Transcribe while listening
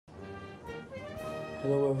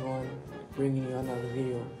Hello everyone, bringing you another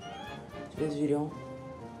video. Today's video,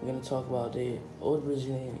 we're going to talk about the old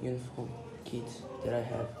Brazilian uniform kits that I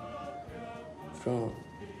have from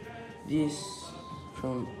the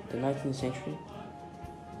 19th century.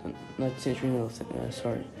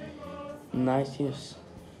 19th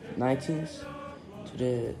to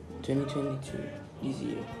the 2022 this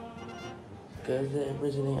year, because the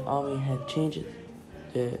Brazilian army had changed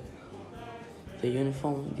the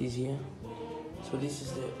uniform this year. So this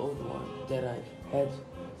is the old one that I had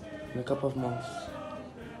in a couple of months.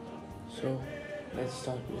 So let's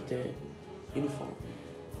start with the uniform.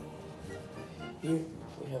 Here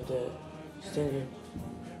we have the standard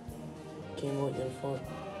camo uniform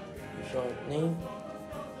with your name,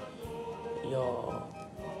 your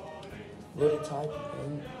body type,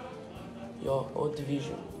 and your old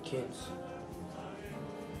division kids,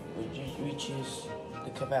 which is the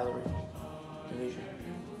cavalry division.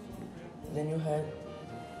 Then you had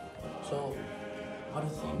other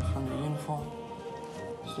things from the uniform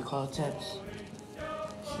is the collar tabs.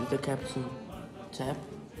 This is the captain tab.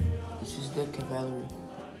 This is the cavalry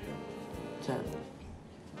tab.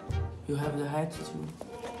 You have the hat too.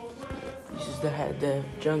 This is the hat the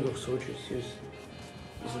jungle soldiers use.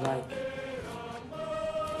 It's like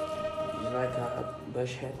a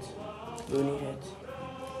bush hat, loony hat.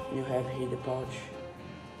 You have here the pouch,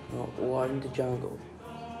 war in the jungle.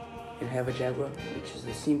 You have a jaguar, which is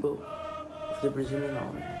the symbol of the Brazilian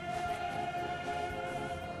army.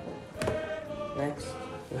 Next,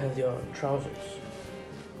 you have your trousers.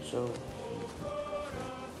 So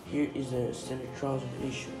here is the standard trousers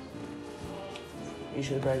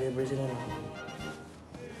issued by the Brazilian army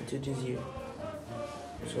until this year.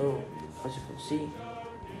 So as you can see,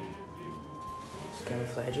 it's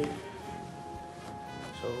camouflaged.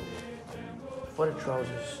 So for the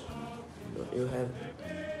trousers, you have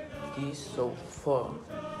these. So for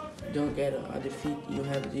don't get a defeat, you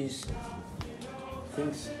have these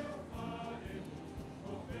things.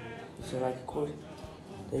 It's like a coat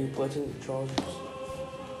that you put in the trousers,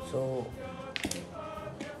 so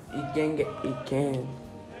you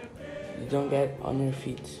don't get on your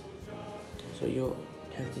feet. So you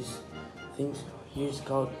have these things. Here it's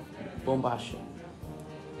called bombacha.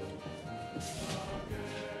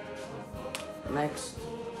 Next,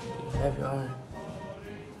 you have your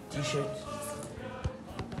t-shirt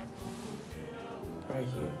right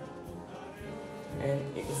here, and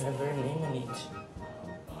you have your name on it.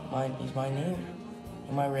 Mine is my name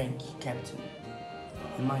and my rank, captain,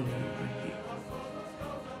 and my name right here.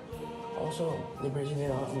 Also, the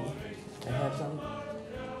Brazilian army, I have some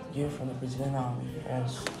gear from the Brazilian army,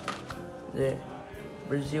 as the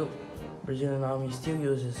Brazilian army still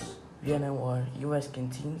uses Vietnam War US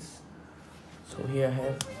canteens. So here I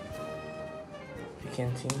have the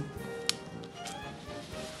canteen.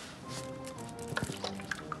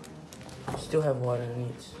 Still have water in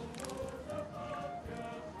it.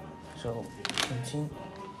 So canteen,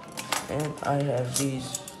 and I have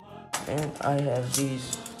these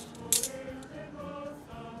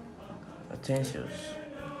utensils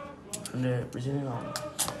from the Brazilian army.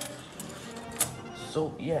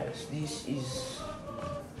 So yes, this is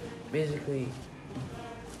basically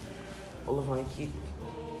all of my kit.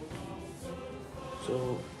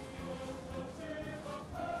 So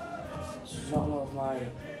some of my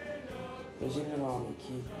Brazilian army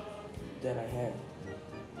kit that I have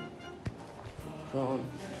from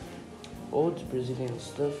old Brazilian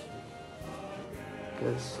stuff,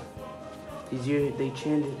 because this year they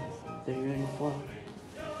changed their uniform.